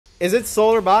Is it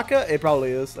Solarbacca? It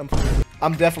probably is.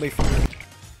 I'm definitely.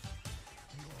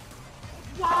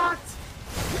 What?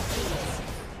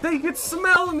 They could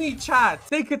smell me, chat.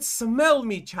 They could smell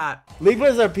me, chat. League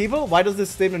players are people? Why does this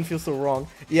statement feel so wrong?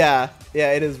 Yeah,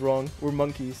 it is wrong. We're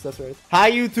monkeys. That's right.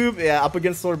 Hi, YouTube. Yeah, up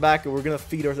against Solarbacca. We're gonna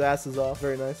feed our asses off.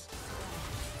 Very nice.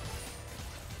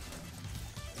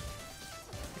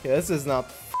 Okay, this is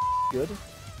not good.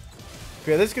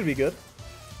 Okay, this could be good.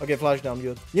 Okay, flash down,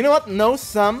 good. You know what? No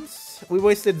sums. We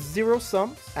wasted 0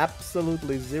 sums.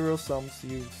 Absolutely 0 sums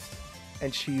used.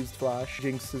 And she used flash.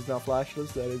 Jinx is now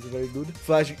flashless. That is very good.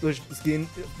 Flash skin.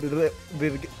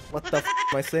 What the f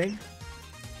am I saying?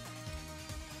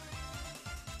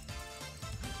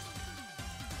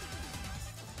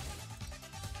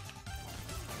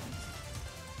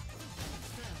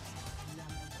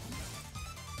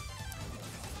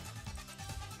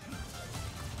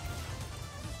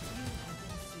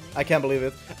 I can't believe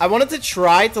it. I wanted to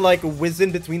try to like whiz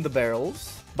in between the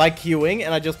barrels by queuing,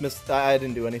 and I just missed. I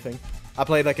didn't do anything. I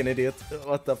played like an idiot.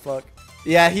 What the fuck?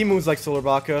 Yeah, he moves like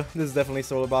Solarbacca. This is definitely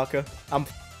Solarbacca. I'm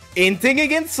inting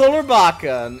against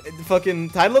Solarbacca.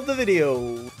 Fucking title of the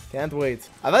video. Can't wait.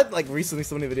 I've had like recently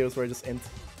so many videos where I just int.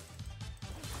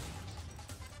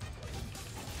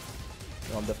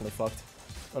 Oh, I'm definitely fucked.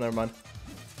 Oh, never mind.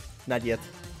 Not yet.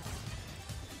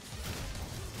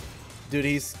 Dude,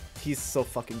 he's so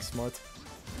fucking smart.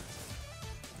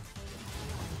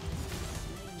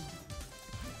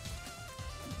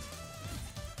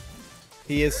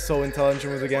 He is so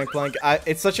intelligent with the gangplank.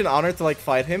 It's such an honor to like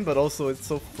fight him, but also it's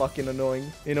so fucking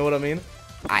annoying. You know what I mean?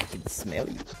 I can smell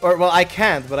you. Or, well, I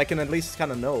can't, but I can at least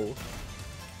kind of know.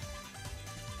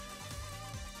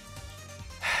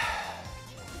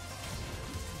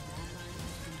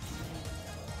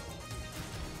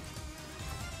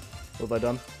 What have I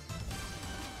done?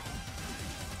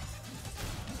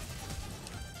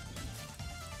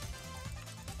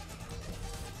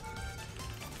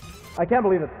 I can't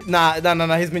believe it. Nah,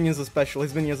 his minions are special.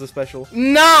 His minions are special.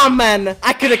 Nah, man!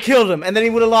 I could have killed him, and then he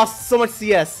would have lost so much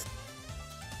CS.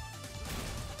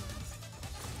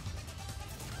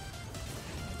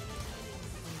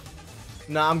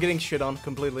 Nah, I'm getting shit on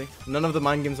completely. None of the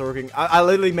mind games are working. I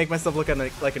literally make myself look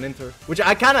like an inter. Which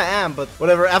I kind of am, but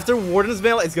whatever. After Warden's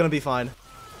Veil, it's gonna be fine.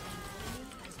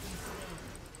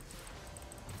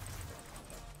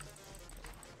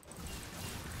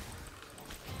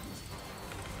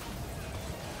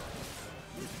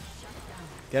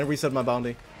 Can't reset my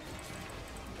bounty.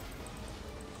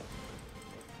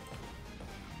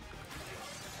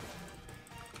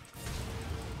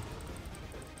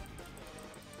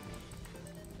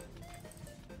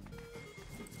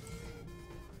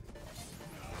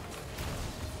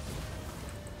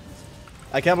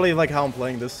 I can't believe like how I'm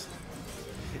playing this.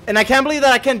 And I can't believe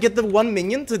that I can't get the one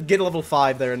minion to get level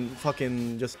 5 there and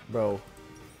fucking just, bro.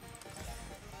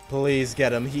 Please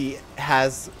get him. He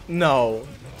has no.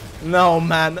 No,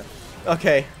 man.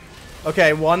 Okay.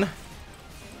 Okay, 1. Okay,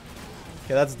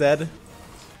 that's dead.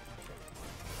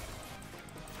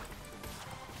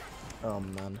 Oh,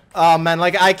 man. Oh, man,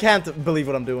 like, I can't believe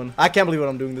what I'm doing. I can't believe what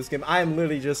I'm doing this game. I am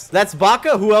literally just... That's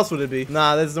Bacca? Who else would it be?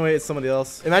 Nah, there's no way it's somebody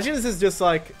else. Imagine this is just,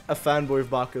 like, a fanboy of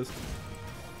Bacca's.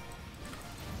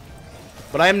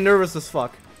 But I am nervous as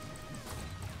fuck.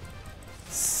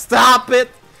 Stop it!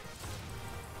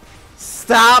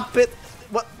 Stop it!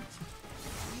 What?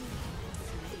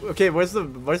 Okay, where's the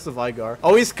Vigar?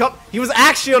 Oh, he was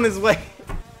actually on his way.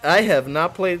 I have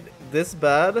not played this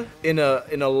bad in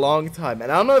a long time,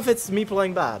 and I don't know if it's me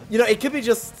playing bad. You know, it could be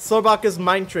just Solarbacca's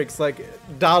mind tricks like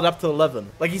dialed up to 11.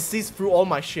 Like he sees through all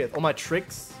my shit, all my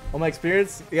tricks, all my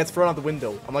experience. It gets thrown out the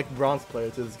window. I'm like bronze player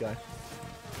to this guy.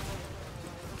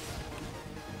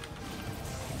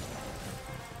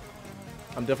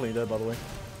 I'm definitely dead, by the way.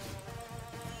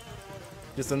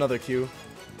 Just another Q.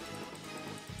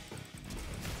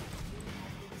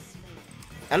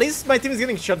 At least my team is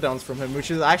getting shutdowns from him, which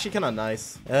is actually kind of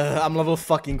nice. I'm level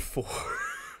fucking 4.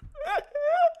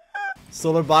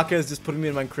 Solarbacca is just putting me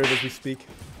in my crib as we speak.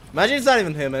 Imagine it's not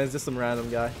even him and it's just some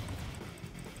random guy.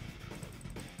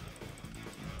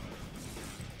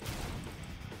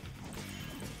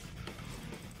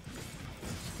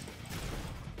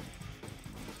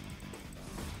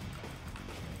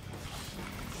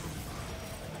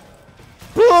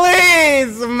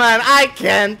 Please, man, I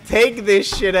can't take this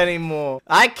shit anymore.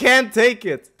 I can't take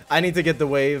it. I need to get the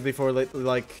wave before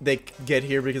like they get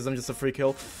here because I'm just a free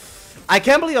kill. I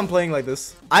can't believe I'm playing like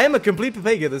this. I am a complete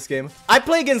Piggy at this game. I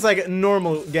play against like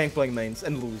normal Gangplank mains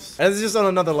and lose. And it's just on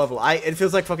another level. It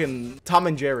feels like fucking Tom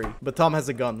and Jerry, but Tom has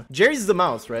a gun. Jerry's the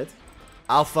mouse, right?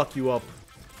 I'll fuck you up.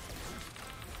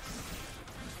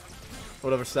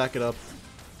 Whatever, stack it up.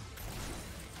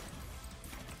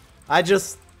 I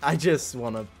just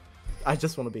wanna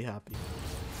be happy.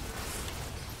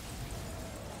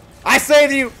 I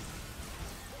saved you!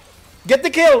 Get the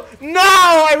kill! No!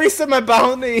 I reset my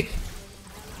bounty!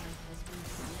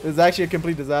 It was actually a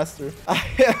complete disaster.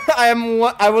 I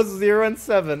was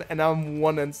 0-7 and now I'm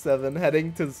 1-7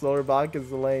 heading to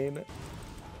Solarbacca's lane.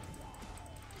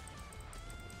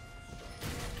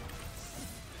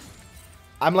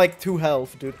 I'm like 2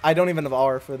 health, dude. I don't even have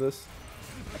R for this.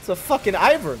 That's a fucking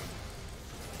Ivern.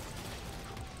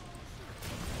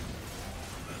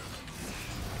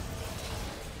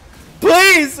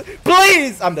 Please!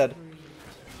 Please! I'm dead.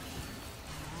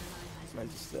 I'm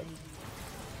just dead.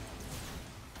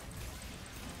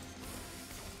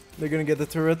 They're gonna get the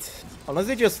turret. Unless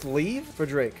they just leave for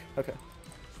Drake. Okay.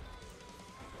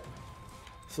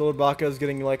 Solarbacca is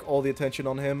getting like all the attention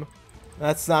on him.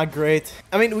 That's not great.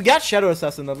 I mean, we got Shadow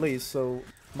Assassin at least, so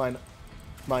mine.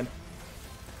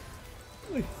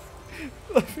 Please.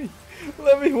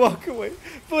 Let me walk away.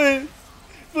 Please.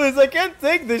 Please, I can't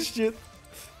take this shit.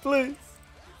 Please.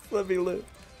 Let me live.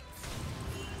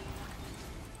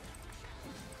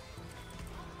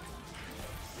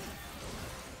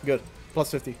 Good.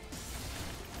 Plus 50.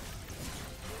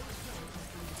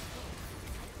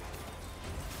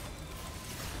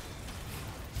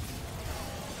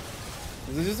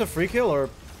 Is this just a free kill or...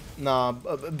 Nah,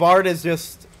 Bard is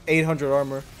just 800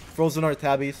 armor. Frozen Heart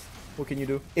Tabbies. What can you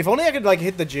do? If only I could like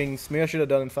hit the Jinx. Maybe I should have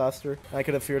done it faster. I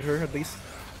could have feared her at least.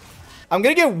 I'm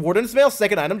gonna get Warden's Mail,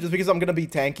 second item, just because I'm gonna be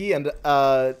tanky and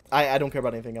I don't care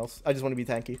about anything else. I just want to be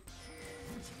tanky.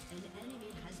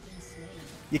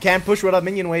 You can't push without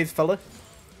minion waves, fella.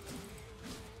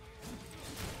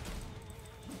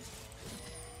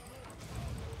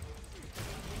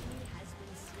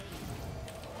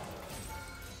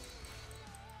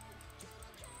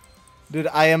 Dude,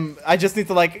 I just need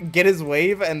to like get his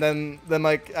wave and then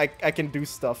like I can do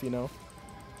stuff, you know.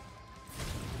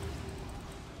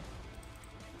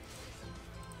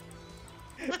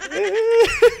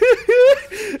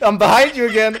 I'm behind you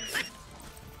again.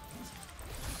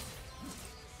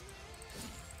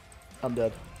 I'm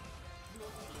dead.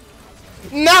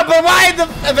 No, but why the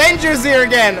Avengers here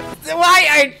again?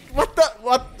 Why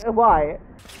why?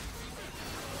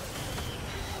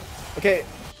 Okay.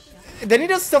 Then he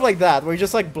does stuff like that, where he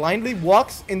just like blindly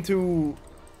walks into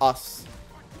us.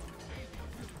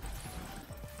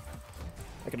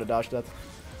 I could have dodged that.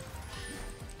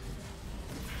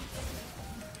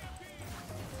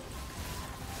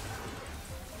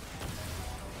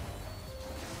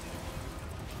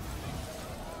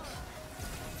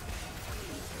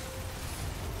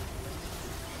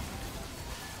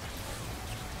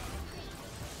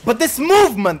 But this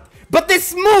movement,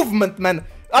 man.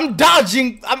 I'm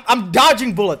dodging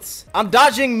bullets. I'm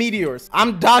dodging meteors.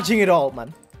 I'm dodging it all,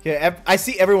 man. Okay, I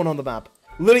see everyone on the map.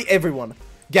 Literally everyone.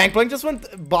 Gangplank just went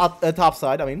top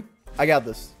side. I mean, I got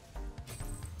this.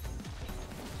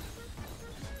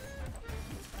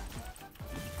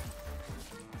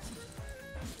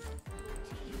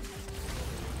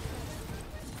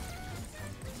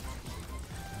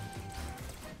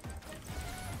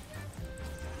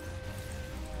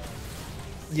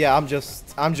 Yeah, I'm just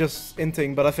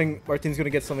inting, but I think our team's gonna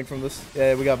get something from this.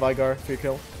 Yeah, we got Vigar, 3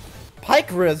 kill. Pike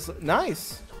Riz,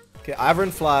 nice. Okay,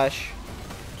 Ivern Flash.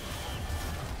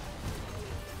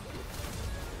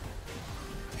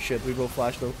 Shit, we both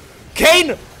flash though.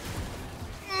 Kane!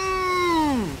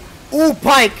 Ooh,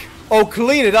 Pike! Oh,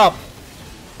 clean it up.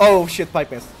 Oh shit,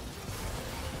 Pike missed.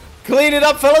 Clean it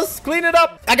up, fellas, clean it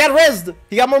up. I got rezzed.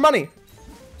 He got more money.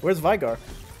 Where's Vigar?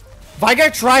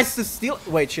 Vigar tries to steal.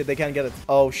 Wait, shit, they can't get it.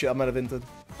 Oh shit, I might have inted.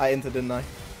 I inted, didn't I?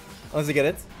 Unless they get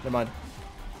it. Never mind.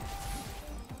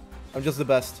 I'm just the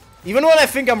best. Even when I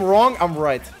think I'm wrong, I'm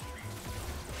right.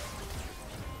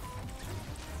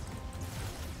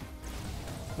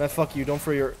 Man, fuck you. Don't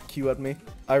throw your Q at me.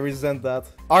 I resent that.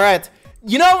 Alright.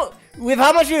 You know, with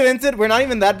how much we've inted, we're not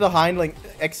even that behind, like,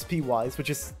 XP-wise, which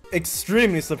is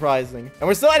extremely surprising. And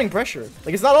we're still adding pressure.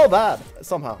 Like, it's not all bad,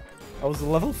 somehow. I was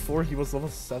level 4, he was level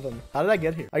 7. How did I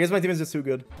get here? I guess my team is just too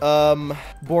good.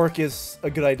 Bork is a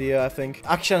good idea, I think.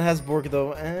 Akshan has Bork,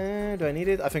 though. Do I need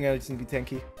it? I think I just need to be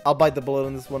tanky. I'll bite the bullet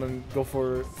on this one and go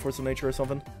for some nature or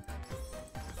something.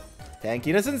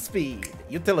 Tankiness and speed.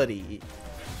 Utility.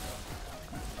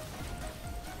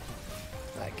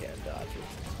 I can't dodge it.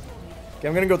 Okay,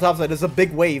 I'm gonna go topside. There's a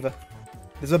big wave.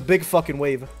 There's a big fucking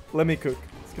wave. Let me cook.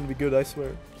 It's gonna be good, I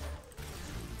swear.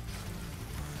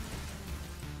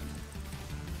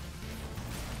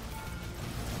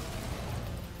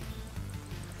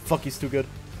 Fuck, he's too good.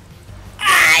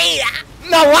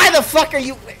 Now, why the fuck are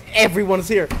you? Everyone's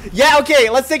here. Yeah, okay,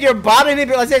 let's take your bot inhib.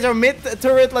 Let's take your mid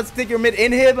turret. Let's take your mid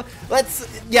inhib.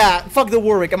 Yeah, fuck the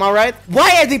Warwick. Am I right?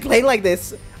 Why are they playing like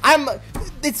this?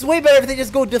 It's way better if they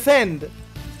just go defend.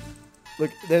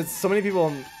 Look, there's so many people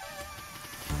on.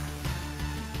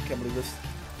 Can't believe this.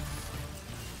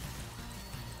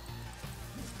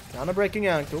 Kinda breaking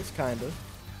ankles, kinda.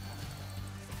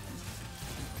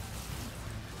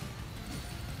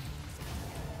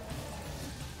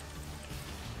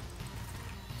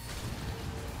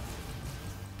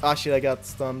 Ah shit, I got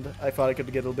stunned. I thought I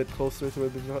could get a little bit closer to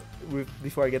it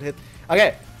before I get hit.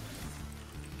 Okay.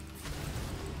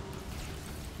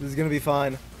 This is gonna be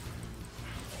fine.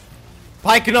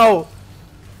 Pike, no!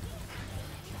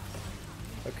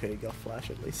 Okay, got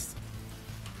flash at least.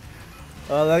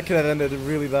 That could have ended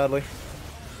really badly.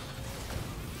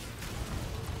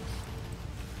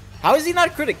 How is he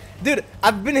not critting? Dude,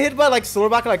 I've been hit by like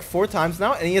Solarbacca like 4 times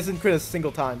now, and he hasn't crit a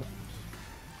single time.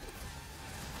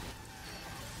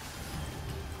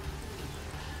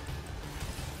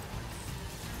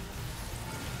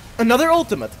 Another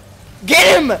ultimate.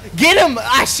 Get him! Get him!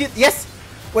 Ah, shit. Yes.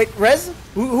 Wait, Rez?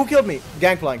 Who killed me?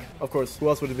 Gangplank, of course. Who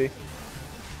else would it be?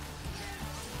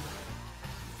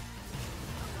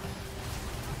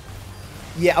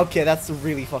 Yeah, okay. That's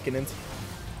really fucking int.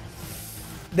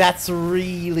 That's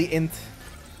really int.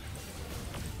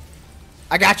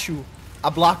 I got you. I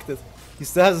blocked it. He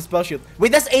still has a spell shield.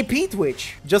 Wait, that's AP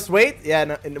Twitch. Just wait. Yeah,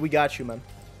 no, we got you, man.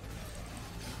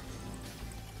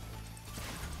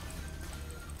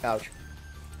 Ouch.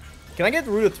 Can I get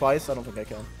rooted twice? I don't think I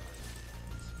can.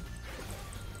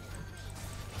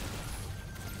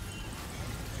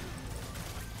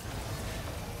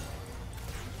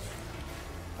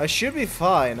 I should be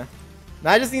fine.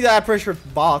 Now I just need that pressure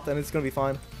bot and it's gonna be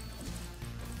fine.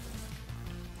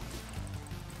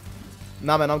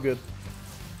 Nah, man, I'm good.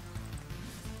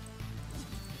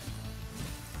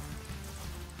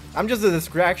 I'm just a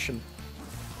distraction.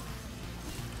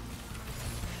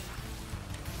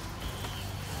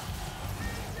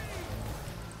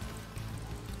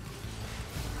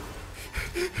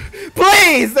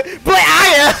 Please!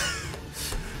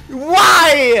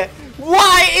 Why?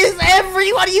 Why is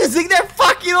everyone using their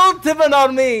fucking ultimate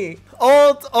on me?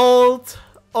 Ult,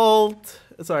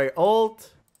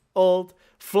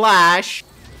 flash.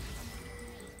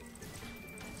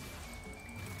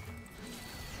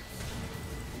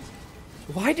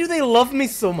 Why do they love me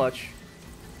so much?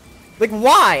 Like,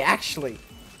 why, actually?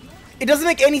 It doesn't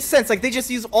make any sense. Like, they just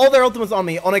use all their ultimates on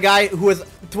me on a guy who has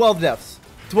 12 deaths.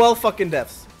 12 fucking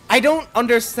deaths. I don't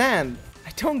understand.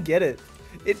 I don't get it.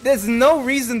 There's no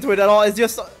reason to it at all. It's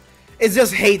just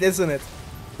hate, isn't it?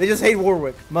 They just hate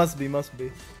Warwick. Must be. Maybe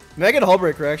I get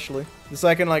Hullbreaker, actually. Just so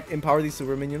I can, like, empower these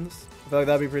super minions. I feel like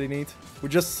that'd be pretty neat. We're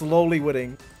just slowly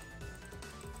winning.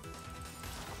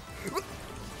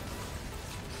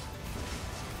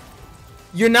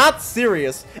 You're not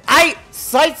serious. I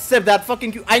sidestepped that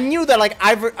fucking Q. I knew that, like,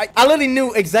 I literally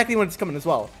knew exactly when it's coming as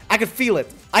well. I could feel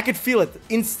it. I could feel it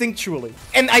instinctually.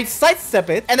 And I sidestep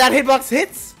it, and that hitbox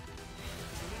hits.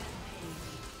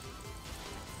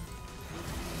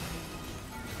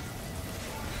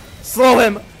 Slow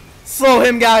him. Slow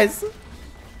him, guys.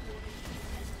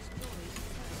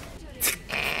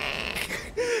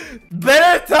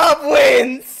 Better top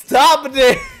wins. Top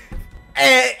day.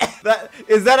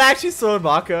 Is that actually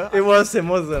Solarbacca? It was him,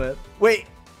 wasn't it? Wait,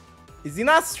 is he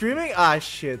not streaming? Ah,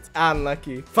 shit.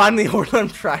 Unlucky. Finally,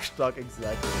 Horland trash talk,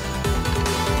 exactly.